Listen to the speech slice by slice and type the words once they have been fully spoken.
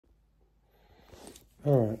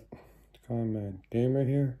Alright, Common Gamer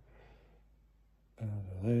here. The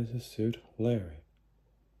Lazy Suit Larry.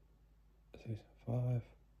 Season 5,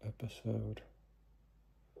 Episode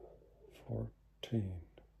 14.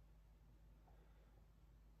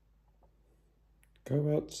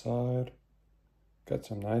 Go outside, get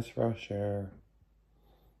some nice fresh air.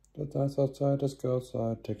 If it's nice outside, just go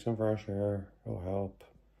outside, take some fresh air, it'll help.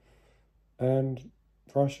 And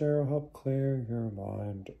fresh air will help clear your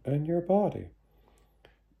mind and your body.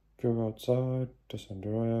 Go outside, just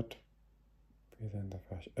enjoy it, breathe in the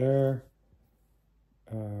fresh air,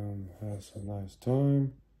 have some nice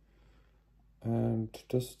time, and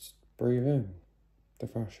just breathe in the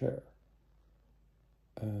fresh air.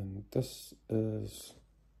 And this is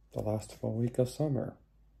the last full week of summer.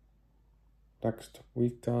 Next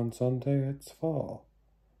week on Sunday, it's fall.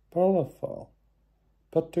 But I love fall.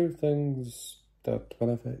 But do things that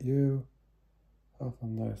benefit you, have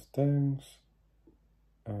some nice things,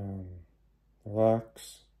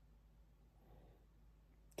 relax,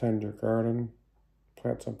 tend your garden,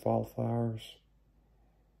 plant some fall flowers,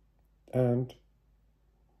 and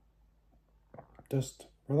just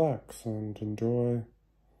relax and enjoy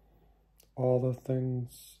all the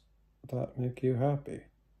things that make you happy.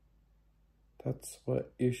 That's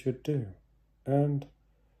what you should do. And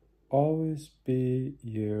always be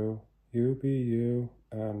you, you be you,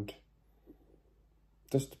 and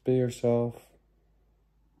just be yourself.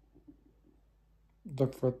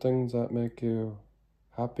 Look for things that make you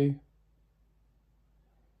happy,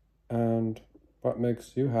 and what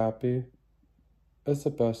makes you happy is the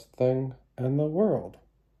best thing in the world.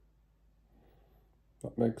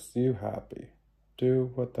 What makes you happy?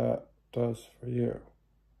 Do what that does for you.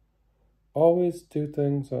 Always do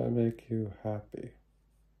things that make you happy.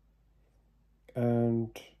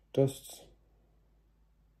 And just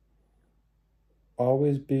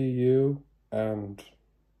always be you and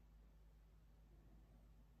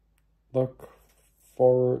look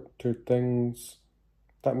forward to things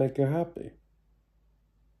that make you happy.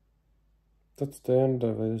 That's the end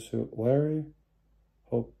of Lazy Suit Larry.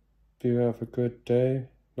 Hope you have a good day,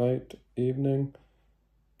 night, evening.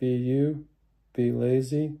 Be you, be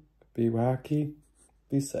lazy, be wacky,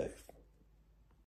 be safe.